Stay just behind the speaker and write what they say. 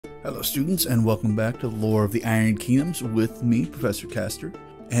Hello students, and welcome back to the Lore of the Iron Kingdoms with me, Professor Caster.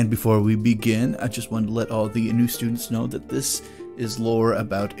 And before we begin, I just wanted to let all the new students know that this is lore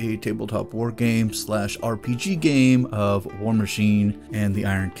about a tabletop war game / RPG game of Warmachine and the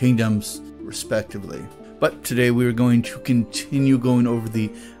Iron Kingdoms, respectively. But today we are going to continue going over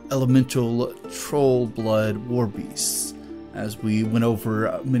the elemental Trollblood Warbeasts. As we went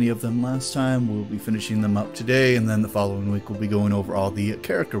over many of them last time, we'll be finishing them up today, and then the following week we'll be going over all the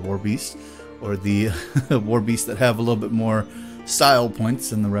character Warbeasts, or the Warbeasts that have a little bit more style points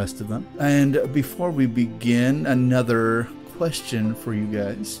than the rest of them. And before we begin, another question for you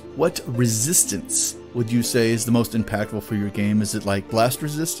guys. What resistance would you say is the most impactful for your game? Is it like blast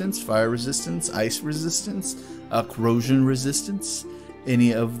resistance, fire resistance, ice resistance, corrosion resistance?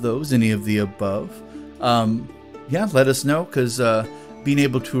 Any of those, any of the above? Yeah, let us know, because being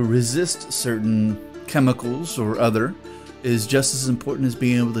able to resist certain chemicals or other is just as important as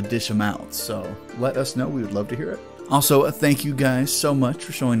being able to dish them out. So let us know. We would love to hear it. Also, thank you guys so much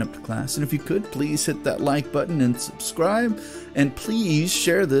for showing up to class. And if you could, please hit that like button and subscribe. And please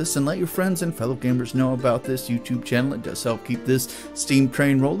share this and let your friends and fellow gamers know about this YouTube channel. It does help keep this Steam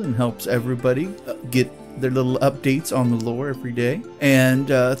train rolling and helps everybody get their little updates on the lore every day. And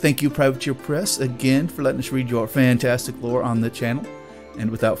thank you, Privateerpress, again for letting us read your fantastic lore on the channel. And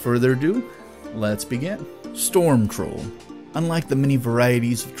without further ado, let's begin. Storm Troll. Unlike the many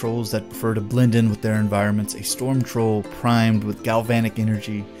varieties of trolls that prefer to blend in with their environments, a storm troll primed with galvanic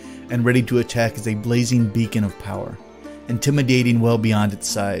energy and ready to attack is a blazing beacon of power. Intimidating well beyond its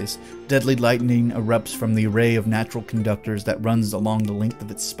size, deadly lightning erupts from the array of natural conductors that runs along the length of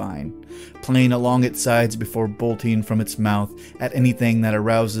its spine, playing along its sides before bolting from its mouth at anything that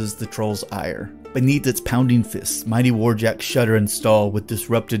arouses the troll's ire. Beneath its pounding fists, mighty warjacks shudder and stall with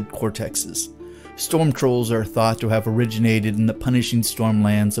disrupted cortexes. Storm trolls are thought to have originated in the punishing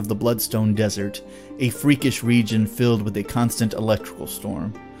stormlands of the Bloodstone Desert, a freakish region filled with a constant electrical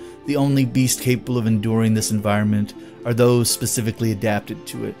storm. The only beast capable of enduring this environment are those specifically adapted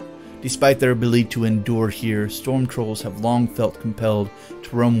to it. Despite their ability to endure here, storm trolls have long felt compelled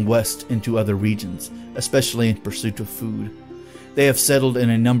to roam west into other regions, especially in pursuit of food. They have settled in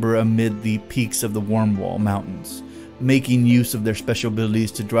a number amid the peaks of the Wormwall Mountains, making use of their special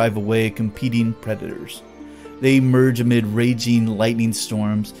abilities to drive away competing predators. They emerge amid raging lightning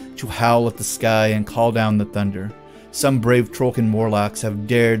storms to howl at the sky and call down the thunder. Some brave Trollkin warlocks have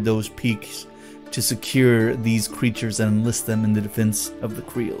dared those peaks to secure these creatures and enlist them in the defense of the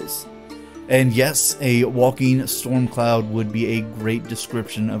Creels. And yes, a walking storm cloud would be a great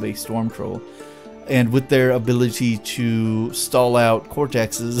description of a storm troll. And with their ability to stall out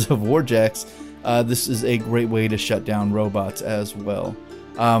cortexes of warjacks, this is a great way to shut down robots as well.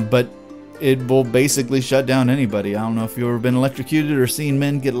 But it will basically shut down anybody. I don't know if you've ever been electrocuted or seen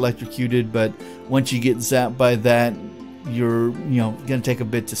men get electrocuted, but once you get zapped by that, you're gonna take a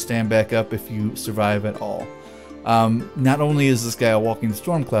bit to stand back up if you survive at all. Not only is this guy a walking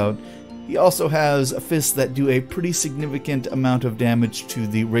storm cloud, he also has fists that do a pretty significant amount of damage to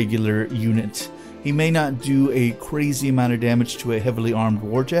the regular unit. He may not do a crazy amount of damage to a heavily armed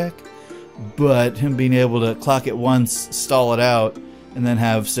warjack, but him being able to clock it once, stall it out, and then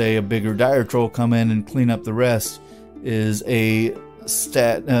have, say, a bigger dire troll come in and clean up the rest is a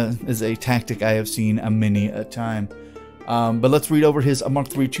tactic I have seen many a time. But let's read over his Mark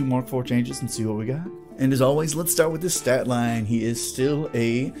 3 to Mark 4 changes and see what we got. And as always, let's start with his stat line. He is still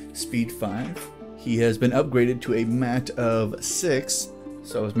a speed 5. He has been upgraded to a mat of 6.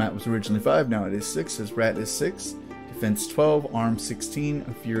 So his mat was originally 5, now it is 6. His rat is 6. Defense 12, arm 16,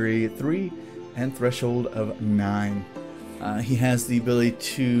 fury 3, and threshold of 9. He has the ability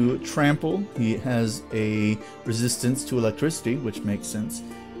to trample. He has a resistance to electricity, which makes sense.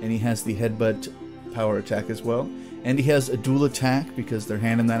 And he has the headbutt power attack as well. And he has a dual attack because they're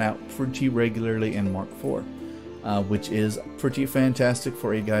handing that out pretty regularly in Mark 4, which is pretty fantastic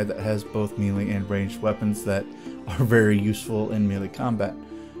for a guy that has both melee and ranged weapons that are very useful in melee combat.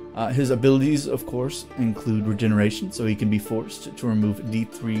 His abilities, of course, include regeneration, so he can be forced to remove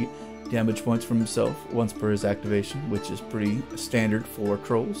D3 damage points from himself once per his activation, which is pretty standard for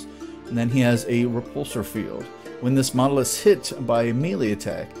trolls. And then he has a repulsor field. When this model is hit by a melee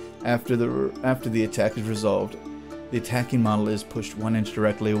attack, after the attack is resolved, the attacking model is pushed 1 inch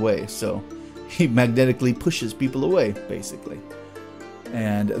directly away, so he magnetically pushes people away, basically.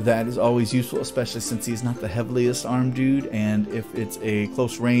 And that is always useful, especially since he's not the heaviest armed dude, and if it's a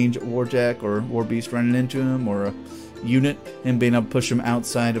close range warjack or warbeast running into him, or a unit, and being able to push him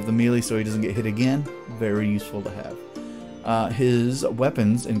outside of the melee so he doesn't get hit again, very useful to have. His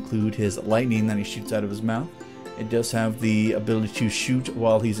weapons include his lightning that he shoots out of his mouth, It does have the ability to shoot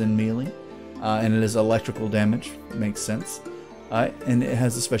while he's in melee, and it is electrical damage. Makes sense. And it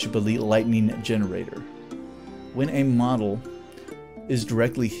has the special ability Lightning Generator. When a model is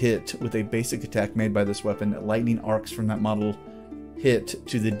directly hit with a basic attack made by this weapon, lightning arcs from that model hit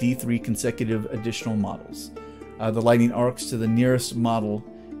to the D3 consecutive additional models. The lightning arcs to the nearest model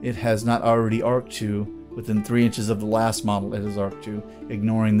it has not already arced to within 3 inches of the last model it has arced to,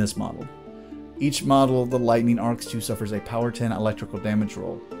 ignoring this model. Each model the lightning arcs to suffers a power 10 electrical damage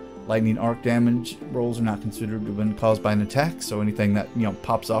roll. Lightning arc damage rolls are not considered to have been caused by an attack, so anything that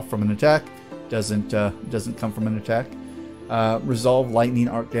pops off from an attack doesn't come from an attack. Resolve lightning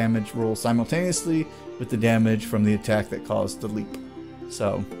arc damage rolls simultaneously with the damage from the attack that caused the leap.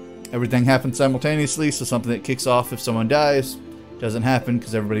 So everything happens simultaneously, so something that kicks off if someone dies doesn't happen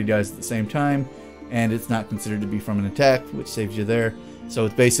because everybody dies at the same time, and it's not considered to be from an attack, which saves you there. So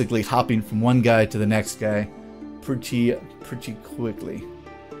it's basically hopping from one guy to the next guy pretty quickly.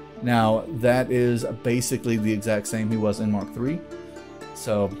 Now that is basically the exact same he was in Mark III,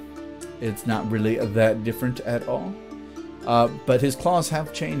 so it's not really that different at all. But his claws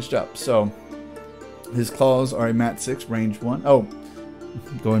have changed up. So his claws are a Mat 6, range 1. Oh,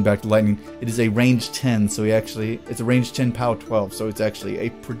 going back to lightning, it is a range 10. So it's a range 10, POW 12. So it's actually a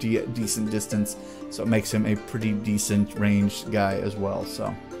pretty decent distance. So it makes him a pretty decent ranged guy as well.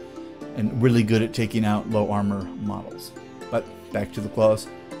 So, and really good at taking out low armor models. But back to the claws.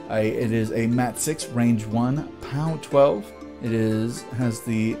 It is a Mat 6, range 1, POW 12. It has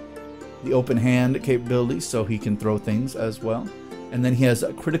the open hand capability, so he can throw things as well. And then he has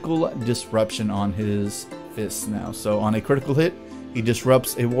a critical disruption on his fists now. So on a critical hit, he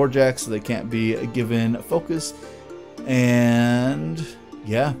disrupts a warjack so they can't be given focus. And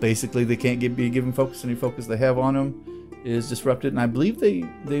yeah, basically they can't be given focus. Any focus they have on them is disrupted. And I believe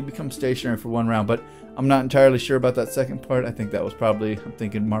they become stationary for 1 round, but I'm not entirely sure about that second part. I think that was probably, I'm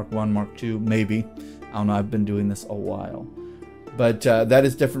thinking Mark 1, Mark 2, maybe. I don't know, I've been doing this a while. But that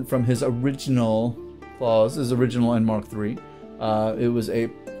is different from his original claws, his original in Mark III.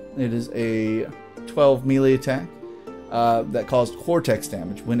 It is a 12 melee attack that caused cortex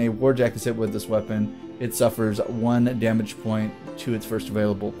damage. When a warjack is hit with this weapon, it suffers 1 damage point to its first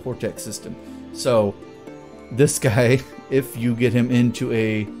available cortex system. So this guy, if you get him into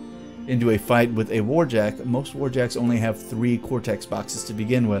a fight with a warjack, most warjacks only have 3 cortex boxes to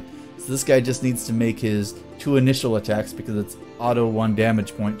begin with. So this guy just needs to make his 2 initial attacks because it's auto 1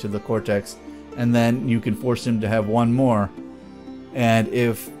 damage point to the cortex, and then you can force him to have 1 more. And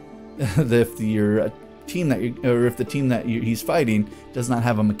if the team that he's fighting does not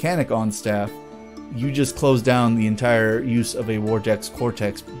have a mechanic on staff, you just close down the entire use of a warjack's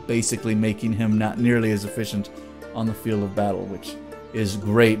cortex, basically making him not nearly as efficient on the field of battle, which is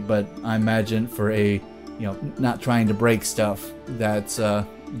great. But I imagine for a not trying to break stuff,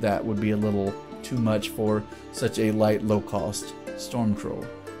 that would be a little too much for such a light, low-cost storm troll.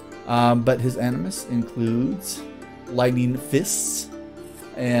 But his animus includes lightning fists,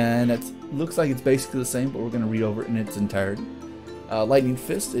 and it looks like it's basically the same, but we're going to read over it in its entirety. Lightning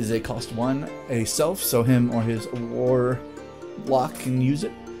fist is a cost 1, a self, so him or his warlock can use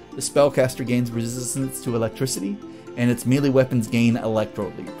it. The spellcaster gains resistance to electricity, and its melee weapons gain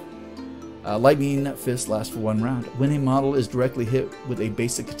electro leap. Lightning Fist lasts for 1 round. When a model is directly hit with a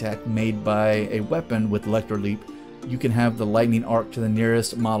basic attack made by a weapon with Electro Leap, you can have the lightning arc to the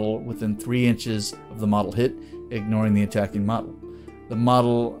nearest model within 3 inches of the model hit, ignoring the attacking model. The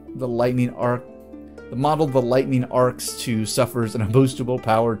model the lightning arcs to suffers an unboostable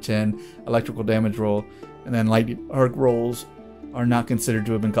power 10 electrical damage roll, and then lightning arc rolls are not considered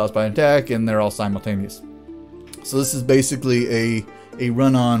to have been caused by an attack, and they're all simultaneous. So this is basically a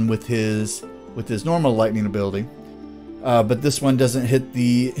run-on with his normal lightning ability, but this one doesn't hit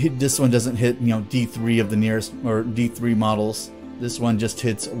D3 of the nearest, or D3 models. This one just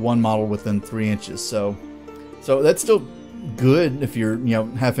hits 1 model within 3 inches. So that's still good if you're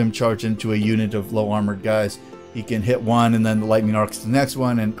have him charge into a unit of low armored guys. He can hit 1 and then the lightning arcs to the next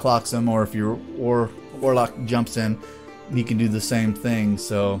one and clocks him, or if your warlock jumps in, he can do the same thing.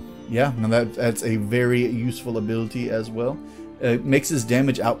 So yeah, now that's a very useful ability as well. It makes his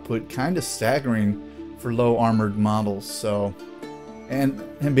damage output kind of staggering for low armored models. So, and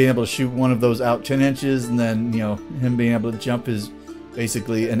him being able to shoot one of those out 10 inches, and then him being able to jump is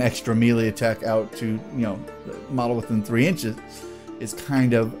basically an extra melee attack out to the model within 3 inches is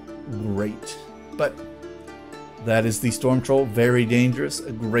kind of great. But that is the Storm Troll. Very dangerous.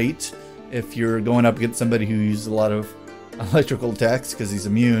 Great if you're going up against somebody who uses a lot of electrical attacks because he's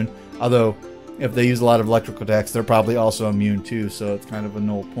immune. Although if they use a lot of electrical attacks, they're probably also immune too, so it's kind of a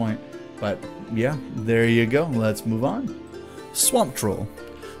null point. But yeah, there you go. Let's move on. Swamp Troll.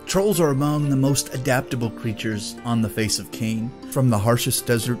 Trolls are among the most adaptable creatures on the face of Kane. From the harshest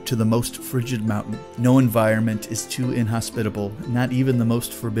desert to the most frigid mountain, no environment is too inhospitable, not even the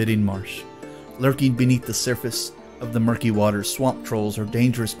most forbidding marsh. Lurking beneath the surface of the murky waters, swamp trolls are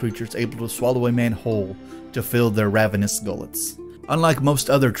dangerous creatures able to swallow a man whole to fill their ravenous gullets. Unlike most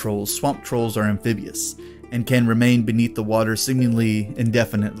other trolls, swamp trolls are amphibious and can remain beneath the water seemingly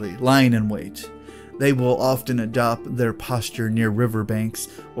indefinitely, lying in wait. They will often adopt their posture near riverbanks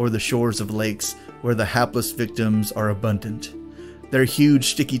or the shores of lakes where the hapless victims are abundant. Their huge,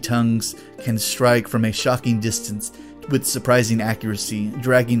 sticky tongues can strike from a shocking distance with surprising accuracy,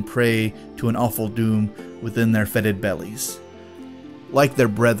 dragging prey to an awful doom within their fetid bellies. Like their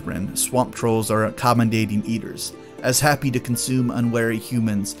brethren, swamp trolls are accommodating eaters, as happy to consume unwary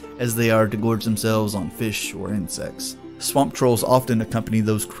humans as they are to gorge themselves on fish or insects. Swamp trolls often accompany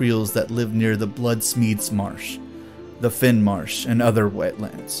those creels that live near the Bloodsmead's Marsh, the Fen Marsh, and other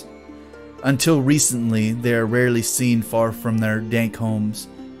wetlands. Until recently, they are rarely seen far from their dank homes,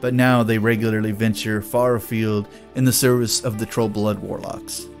 but now they regularly venture far afield in the service of the Trollblood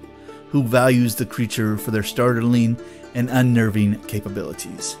warlocks, who values the creature for their startling and unnerving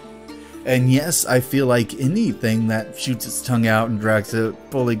capabilities. And yes, I feel like anything that shoots its tongue out and drags a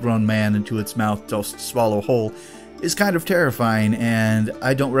fully grown man into its mouth to swallow whole is kind of terrifying, and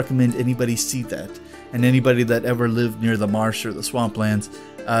I don't recommend anybody see that. And anybody that ever lived near the marsh or the swamplands,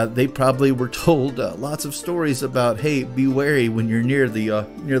 they probably were told lots of stories about, hey, be wary when you're near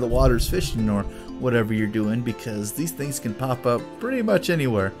the waters fishing or whatever you're doing, because these things can pop up pretty much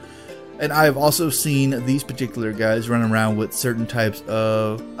anywhere. And I've also seen these particular guys run around with certain types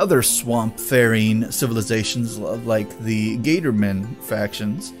of other swamp-faring civilizations, like the Gatormen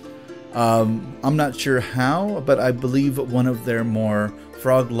factions. I'm not sure how, but I believe one of their more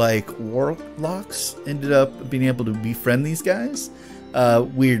frog-like warlocks ended up being able to befriend these guys,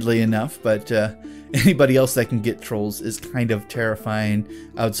 weirdly enough, but anybody else that can get trolls is kind of terrifying,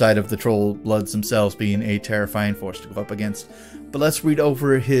 outside of the Trollbloods themselves being a terrifying force to go up against. But let's read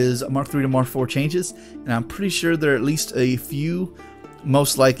over his Mark 3 to Mark 4 changes, and I'm pretty sure there are at least a few,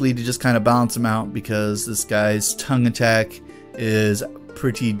 most likely to just kind of balance him out, because this guy's tongue attack is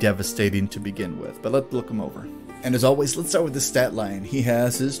pretty devastating to begin with. But let's look him over. And as always, let's start with the stat line. He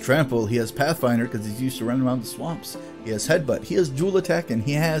has his trample, he has pathfinder because he's used to running around the swamps, he has headbutt, he has dual attack, and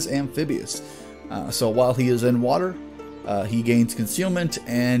he has amphibious. So while he is in water, he gains concealment,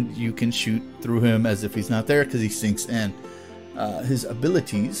 and you can shoot through him as if he's not there because he sinks in. His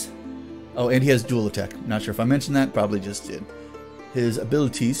abilities, oh, and he has dual attack. Not sure if I mentioned that, probably just did. His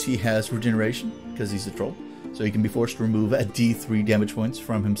abilities, he has regeneration because he's a troll, so he can be forced to remove a D3 damage points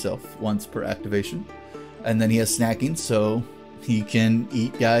from himself once per activation. And then he has snacking, so he can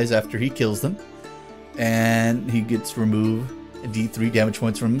eat guys after he kills them, and he gets to remove a D3 damage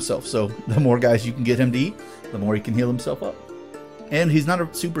points from himself. So the more guys you can get him to eat, the more he can heal himself up. And he's not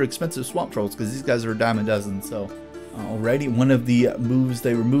a super expensive swamp trolls because these guys are a dime a dozen. So alrighty, one of the moves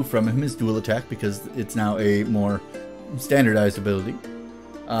they remove from him is dual attack because it's now a more standardized ability.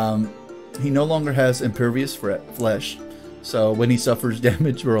 He no longer has impervious flesh, so when he suffers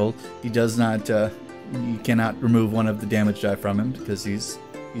damage roll, he does not. You cannot remove one of the damage die from him because he's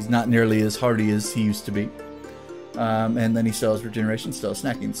not nearly as hardy as he used to be. And then he still has regeneration, still has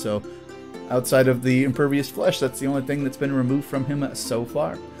snacking. So outside of the impervious flesh, that's the only thing that's been removed from him so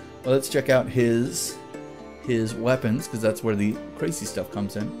far. Well, let's check out his weapons, because that's where the crazy stuff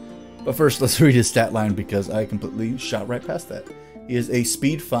comes in. But first, let's read his stat line because I completely shot right past that. He is a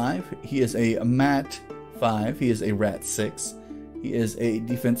speed 5, he is a mat 5, he is a rat 6, he is a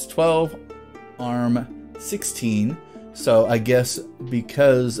defense 12, arm 16. So I guess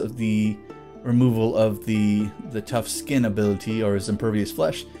because of the removal of the tough skin ability, or his impervious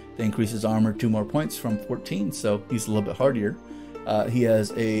flesh, that increases armor 2 more points from 14, so he's a little bit hardier. He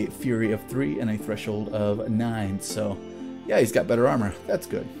has a fury of 3 and a threshold of 9, so yeah, he's got better armor. That's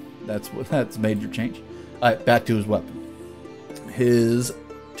good. That's a major change. Alright, back to his weapon. His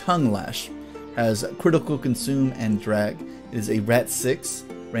tongue lash has critical consume and drag. It is a rat 6,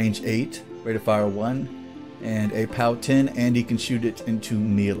 range 8, rate of fire 1, and a POW 10, and he can shoot it into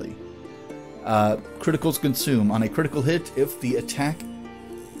melee. Criticals consume. On a critical hit, if the attack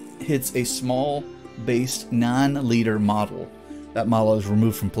hits a small based non-leader model, that model is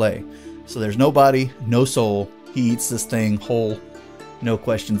removed from play. So there's no body, no soul. He eats this thing whole, no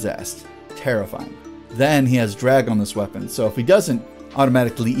questions asked. Terrifying. Then he has drag on this weapon, so if he doesn't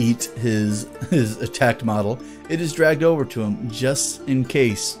automatically eat his attacked model, it is dragged over to him just in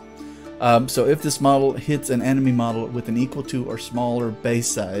case. So if this model hits an enemy model with an equal to or smaller base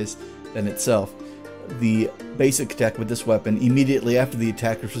size, than itself. The basic attack with this weapon, immediately after the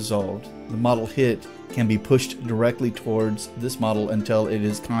attack is resolved, the model hit can be pushed directly towards this model until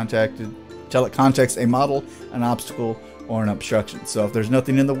it contacts a model, an obstacle, or an obstruction. So if there's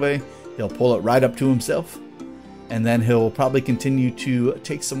nothing in the way, he'll pull it right up to himself, and then he'll probably continue to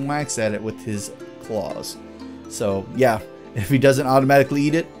take some whacks at it with his claws. So yeah, if he doesn't automatically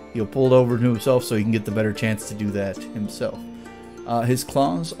eat it, he'll pull it over to himself so he can get the better chance to do that himself. His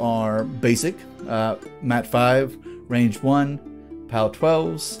claws are basic, Mat 5, range 1, POW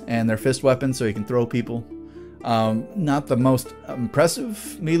 12s, and they're fist weapons so he can throw people. Not the most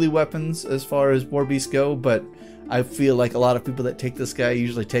impressive melee weapons as far as Warbeasts go, but I feel like a lot of people that take this guy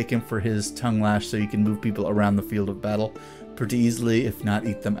usually take him for his tongue lash so you can move people around the field of battle pretty easily, if not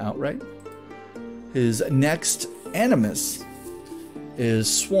eat them outright. His next animus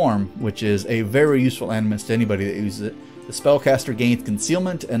is Swarm, which is a very useful animus to anybody that uses it. The spellcaster gains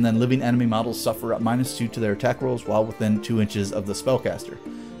concealment, and then living enemy models suffer up -2 to their attack rolls while within 2 inches of the spellcaster.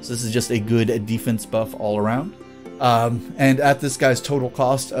 So this is just a good defense buff all around. And at this guy's total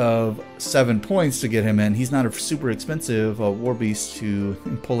cost of 7 points to get him in, he's not a super expensive Warbeast to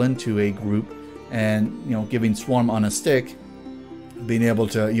pull into a group. And giving Swarm on a stick, being able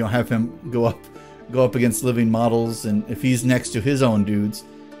to have him go up against living models, and if he's next to his own dudes,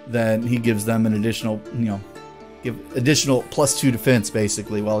 then he gives them an additional additional +2 defense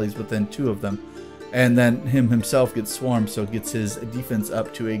basically while he's within 2 of them. And then himself gets swarmed, so gets his defense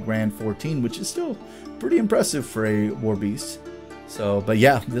up to a grand 14, which is still pretty impressive for a Warbeast. So, but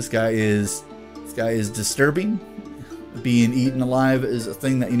yeah, this guy is disturbing. Being eaten alive is a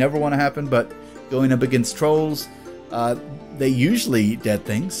thing that you never want to happen, but going up against trolls, they usually eat dead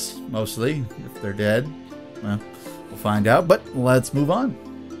things, mostly. If they're dead, well, we'll find out, but let's move on.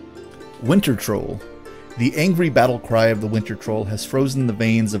 Winter Troll. The angry battle cry of the Winter Troll has frozen the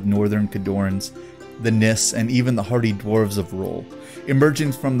veins of northern Khadorans, the Nis, and even the hardy dwarves of Roll.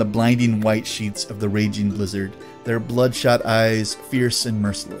 Emerging from the blinding white sheets of the raging blizzard, their bloodshot eyes fierce and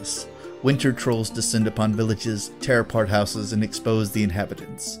merciless, Winter Trolls descend upon villages, tear apart houses, and expose the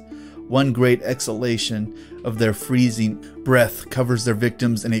inhabitants. One great exhalation of their freezing breath covers their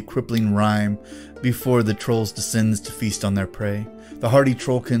victims in a crippling rime before the Trolls descends to feast on their prey. The hardy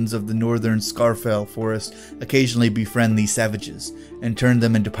Trollkins of the northern Scarfell forest occasionally befriend these savages and turn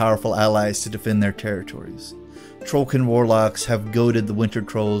them into powerful allies to defend their territories. Trollkin warlocks have goaded the Winter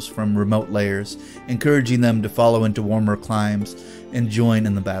Trolls from remote lairs, encouraging them to follow into warmer climes and join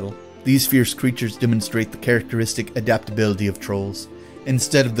in the battle. These fierce creatures demonstrate the characteristic adaptability of trolls.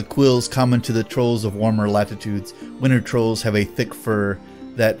 Instead of the quills common to the trolls of warmer latitudes, Winter Trolls have a thick fur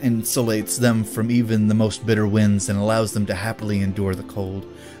that insulates them from even the most bitter winds and allows them to happily endure the cold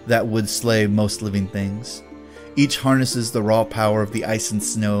that would slay most living things. Each harnesses the raw power of the ice and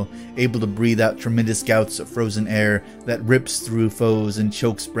snow, able to breathe out tremendous gouts of frozen air that rips through foes and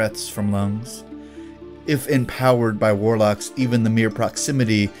chokes breaths from lungs. If empowered by warlocks, even the mere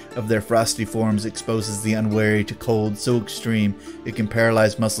proximity of their frosty forms exposes the unwary to cold so extreme it can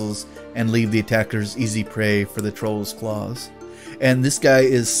paralyze muscles and leave the attackers easy prey for the troll's claws. And this guy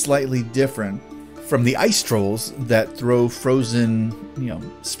is slightly different from the ice trolls that throw frozen,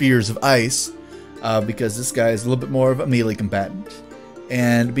 spears of ice, because this guy is a little bit more of a melee combatant.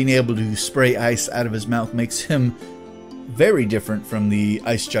 And being able to spray ice out of his mouth makes him very different from the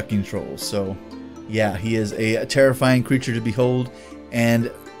ice chucking trolls. So yeah, he is a terrifying creature to behold,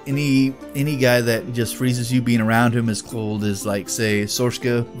 and any guy that just freezes you being around him as cold as, like, say,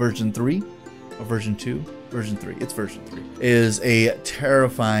 Sorska version 3 or version 2. Version 3, it's version 3, is a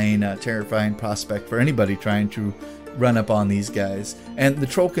terrifying prospect for anybody trying to run up on these guys. And the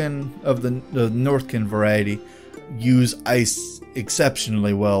Trollkin of the Northkin variety use ice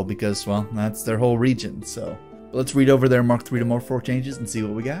exceptionally well because, well, that's their whole region. So let's read over their Mark 3 to Mark 4 changes and see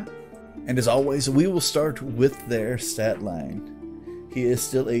what we got. And as always, we will start with their stat line. He is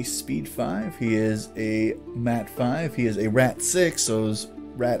still a speed 5, he is a mat 5, he is a rat 6, so his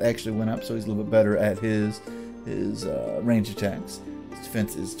rat actually went up, so he's a little bit better at his range attacks. His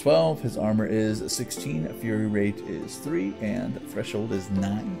defense is 12, his armor is 16, fury rate is 3, and threshold is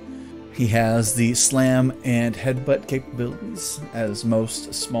 9. He has the slam and headbutt capabilities, as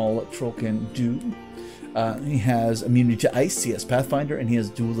most small Trollkin do. He has immunity to ice, he has Pathfinder, and he has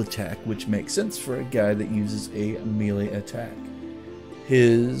dual attack, which makes sense for a guy that uses a melee attack.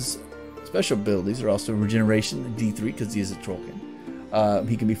 His special abilities are also regeneration, D3, because he is a Trollkin.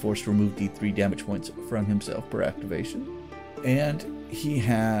 He can be forced to remove D3 damage points from himself per activation. And he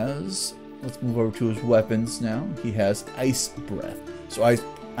has, let's move over to his weapons now. He has Ice Breath. So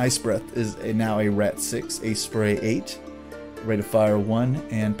Ice Breath is now a Rat 6, a Spray 8. rate of fire 1,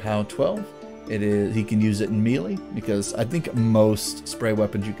 and POW 12. He can use it in melee, because I think most spray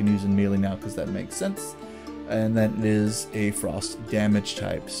weapons you can use in melee now, because that makes sense. And then it is a frost damage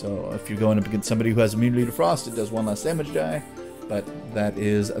type. So if you're going up against somebody who has immunity to frost, it does 1 less damage die. But that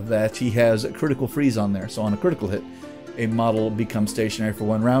is that. He has a critical freeze on there. So on a critical hit, a model becomes stationary for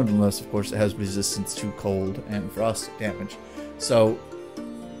 1 round, unless of course it has resistance to cold and frost damage. So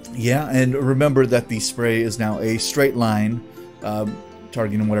yeah, and remember that the spray is now a straight line,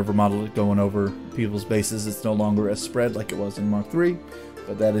 targeting whatever model is going over people's bases. It's no longer a spread like it was in Mark III,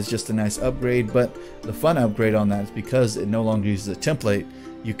 but that is just a nice upgrade. But the fun upgrade on that is because it no longer uses a template,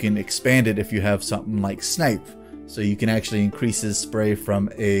 you can expand it if you have something like Snipe. So you can actually increase his spray from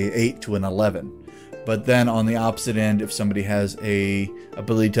a 8 to an 11. But then on the opposite end, if somebody has a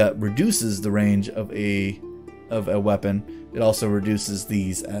ability that reduces the range of a weapon, it also reduces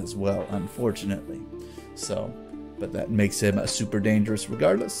these as well, unfortunately. So, but that makes him super dangerous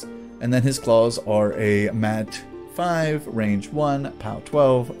regardless. And then his claws are a mat 5, range 1, POW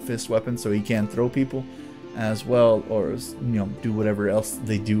 12, fist weapon, so he can throw people as well, or do whatever else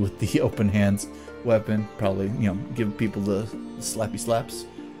they do with the open hands weapon. Probably give people the slappy slaps.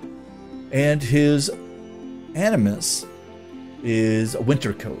 And his animus is a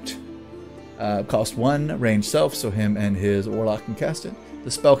winter coat. Cost 1, range self, so him and his warlock can cast it. The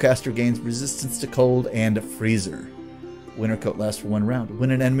spellcaster gains resistance to cold and freezer. Winter coat lasts for 1 round.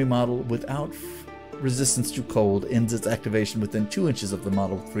 When an enemy model without resistance to cold ends its activation within 2 inches of the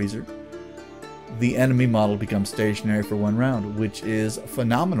model with freezer, the enemy model becomes stationary for 1 round, which is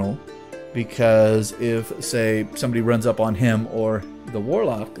phenomenal, because if, say, somebody runs up on him or the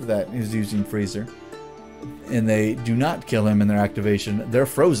warlock that is using freezer, and they do not kill him in their activation, they're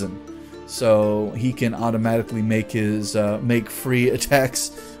frozen. So he can automatically make his make free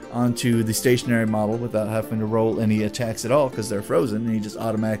attacks onto the stationary model without having to roll any attacks at all, because they're frozen, and he just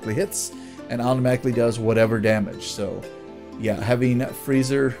automatically hits and automatically does whatever damage. So yeah, having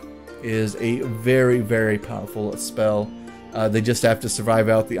freezer is a very, very powerful spell. They just have to survive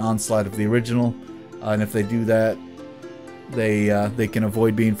out the onslaught of the original, and if they do that, they can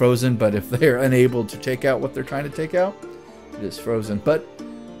avoid being frozen. But if they're unable to take out what they're trying to take out, it is frozen. But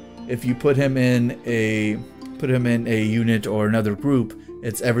if you put him in a unit or another group,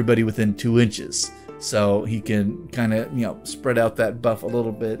 it's everybody within 2 inches. So he can kind of spread out that buff a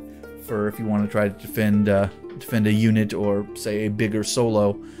little bit for if you want to try to defend a unit, or say a bigger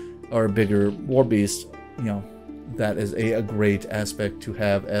solo or a bigger warbeast. That is a great aspect to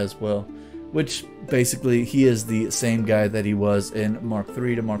have as well. Which basically, he is the same guy that he was in Mark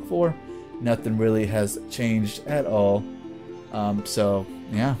III to Mark IV. Nothing really has changed at all. So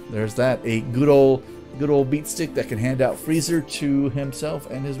yeah, there's that. A good old beat stick that can hand out freezer to himself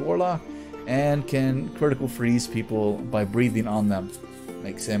and his warlock, and can critical freeze people by breathing on them.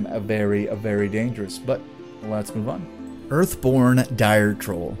 Makes him a very dangerous. But let's move on. Earthborn Dire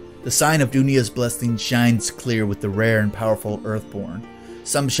Troll. The sign of Dunia's blessing shines clear with the rare and powerful Earthborn.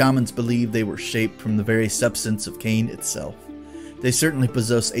 Some shamans believe they were shaped from the very substance of Cain itself. They certainly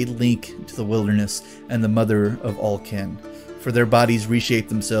possess a link to the wilderness and the mother of all kin, for their bodies reshape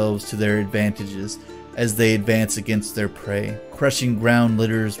themselves to their advantages as they advance against their prey, crushing ground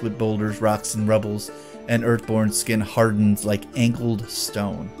litters with boulders, rocks, and rubbles, and Earthborn's skin hardens like angled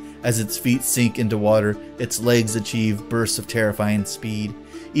stone. As its feet sink into water, its legs achieve bursts of terrifying speed.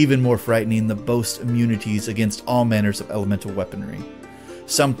 Even more frightening, the boast immunities against all manners of elemental weaponry.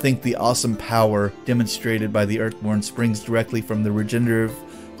 Some think the awesome power demonstrated by the Earthborn springs directly from the regenerative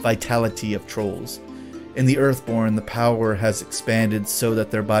vitality of trolls. In the Earthborn, the power has expanded so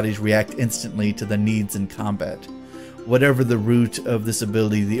that their bodies react instantly to the needs in combat. Whatever the root of this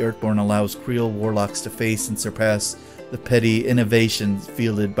ability, the Earthborn allows Creole warlocks to face and surpass the petty innovations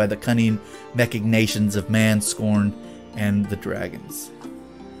fielded by the cunning machinations of Man-Scorn and the dragons.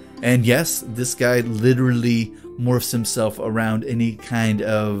 And yes, this guy literally morphs himself around any kind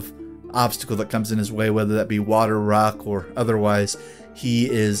of obstacle that comes in his way, whether that be water, rock, or otherwise. He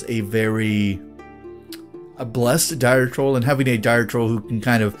is a blessed dire troll, and having a dire troll who can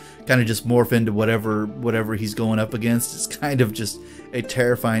kind of just morph into whatever he's going up against is kind of just a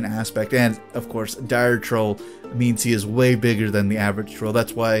terrifying aspect. And of course, dire troll means he is way bigger than the average troll.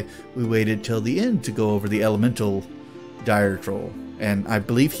 That's why we waited till the end to go over the elemental dire troll. And I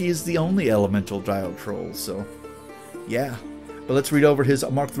believe he is the only elemental dire troll, so yeah. But let's read over his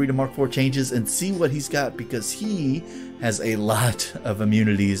Mark III to Mark IV changes and see what he's got, because he has a lot of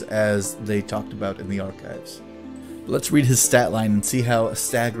immunities, as they talked about in the archives. Let's read his stat line and see how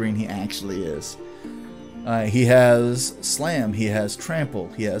staggering he actually is. He has Slam, he has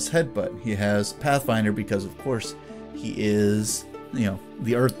Trample, he has Headbutt, he has Pathfinder, because of course He is, you know,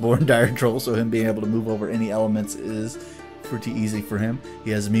 the Earthborn Dire Troll, so him being able to move over any elements is pretty easy for him.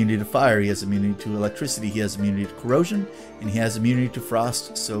 He has immunity to fire, he has immunity to electricity, he has immunity to corrosion, and he has immunity to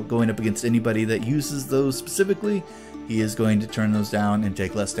frost. So going up against anybody that uses those specifically, he is going to turn those down and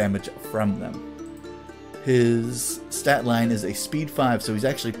take less damage from them. His stat line is a speed 5, so he's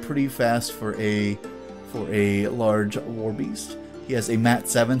actually pretty fast for a large Warbeast. He has a mat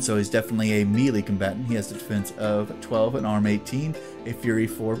 7, so he's definitely a melee combatant. He has a defense of 12, an arm 18, a fury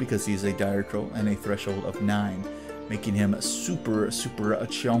 4 because he's a dire troll, and a threshold of 9, making him super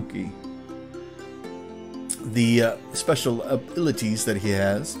chunky. The special abilities that he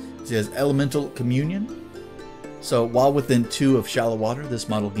has Elemental Communion. So while within 2 of shallow water, this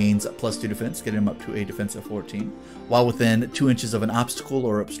model gains +2 defense, getting him up to a defense of 14. While within 2 inches of an obstacle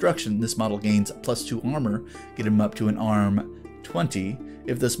or obstruction, this model gains +2 armor, getting him up to an arm 20.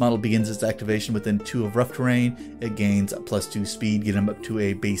 If this model begins its activation within 2 of rough terrain, it gains +2 speed, getting him up to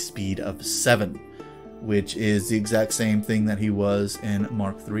a base speed of 7, which is the exact same thing that he was in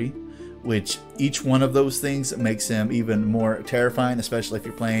Mark III. Which each one of those things makes him even more terrifying, especially if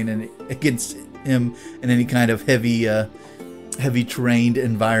you're playing against him in any kind of heavy terrained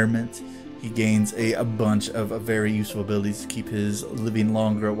environment. He gains a bunch of very useful abilities to keep his living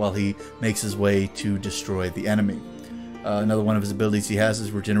longer while he makes his way to destroy the enemy. Another one of his abilities he has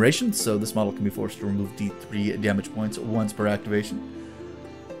is regeneration, so this model can be forced to remove D3 damage points once per activation.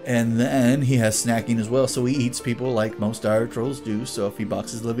 And then he has snacking as well, so he eats people like most dire trolls do. So if he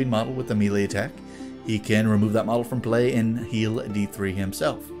boxes a living model with a melee attack, he can remove that model from play and heal D3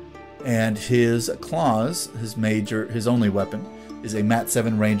 himself. And his claws, his only weapon, is a mat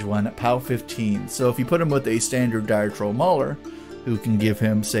 7 range 1 POW 15. So if you put him with a standard dire troll mauler, who can give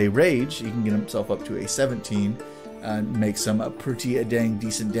him, say, rage, he can get himself up to a 17 and make some pretty dang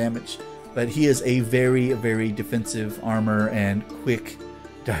decent damage. But he is a very defensive armor and quick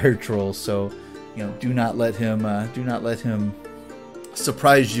dire troll, so you know, do not let him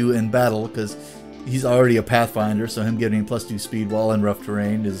surprise you in battle, because he's already a pathfinder, so him getting +2 speed while in rough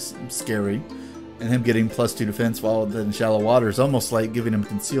terrain is scary, and him getting +2 defense while in shallow water is almost like giving him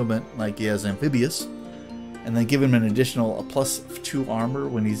concealment like he has amphibious, and then give him an additional +2 armor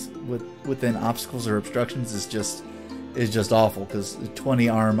when he's within obstacles or obstructions is just awful, because 20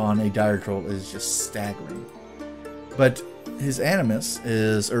 arm on a dire troll is just staggering. But his Animus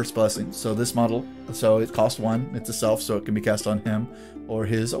is Earth's Blessing, so this model, so it costs 1, it's a self, so it can be cast on him or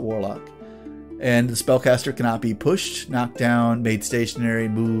his Warlock. And the spellcaster cannot be pushed, knocked down, made stationary,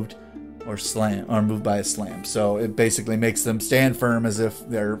 moved, or moved by a slam. So it basically makes them stand firm as if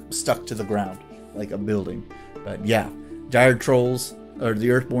they're stuck to the ground, like a building. But yeah, dire trolls, or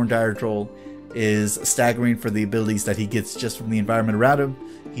the Earthborn dire troll, is staggering for the abilities that he gets just from the environment around him.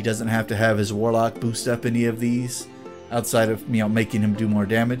 He doesn't have to have his Warlock boost up any of these, outside of, you know, making him do more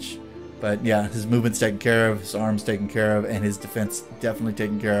damage. But yeah, his movement's taken care of, his arm's taken care of, and his defense definitely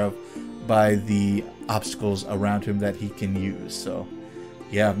taken care of by the obstacles around him that he can use. So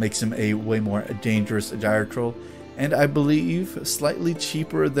yeah, makes him a way more dangerous dire troll, and I believe slightly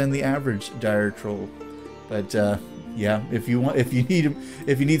cheaper than the average dire troll. But yeah, if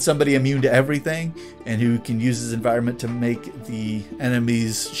you need somebody immune to everything and who can use his environment to make the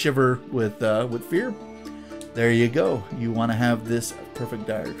enemies shiver with fear, there you go. You want to have this perfect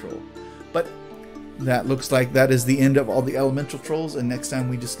dire troll. But that looks like that is the end of all the elemental trolls, and next time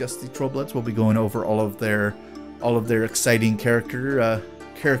we discuss the Trollbloods, we'll be going over all of their exciting character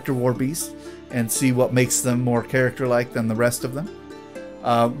Warbeasts and see what makes them more character-like than the rest of them.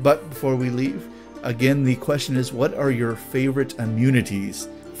 But before we leave, again, the question is, what are your favorite immunities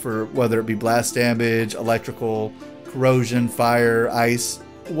for whether it be blast damage, electrical, corrosion, fire, ice?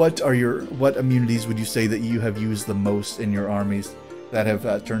 What immunities would you say that you have used the most in your armies that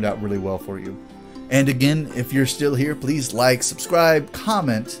have turned out really well for you? And again, if you're still here, please like, subscribe,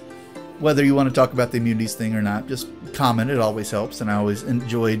 comment, whether you want to talk about the immunities thing or not. Just comment, it always helps, and I always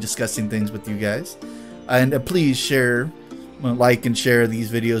enjoy discussing things with you guys. And please share, like and share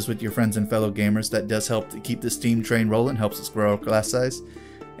these videos with your friends and fellow gamers. That does help to keep this Steam train rolling, helps us grow our class size.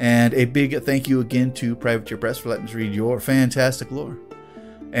 And a big thank you again to privateerpress for letting us read your fantastic lore.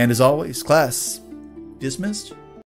 And as always, class dismissed.